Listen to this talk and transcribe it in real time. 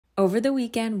Over the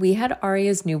weekend, we had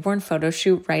Aria's newborn photo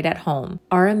shoot right at home.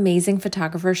 Our amazing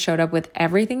photographer showed up with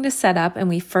everything to set up, and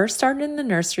we first started in the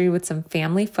nursery with some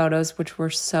family photos, which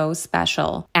were so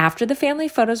special. After the family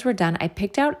photos were done, I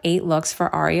picked out 8 looks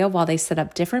for Aria while they set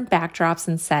up different backdrops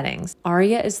and settings.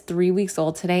 Aria is 3 weeks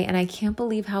old today, and I can't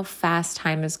believe how fast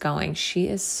time is going. She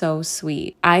is so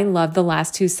sweet. I love the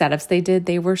last 2 setups they did.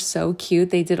 They were so cute.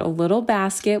 They did a little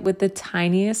basket with the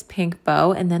tiniest pink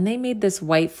bow, and then they made this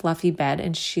white fluffy bed,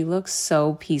 and she looks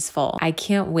so peaceful. I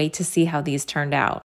can't wait to see how these turned out.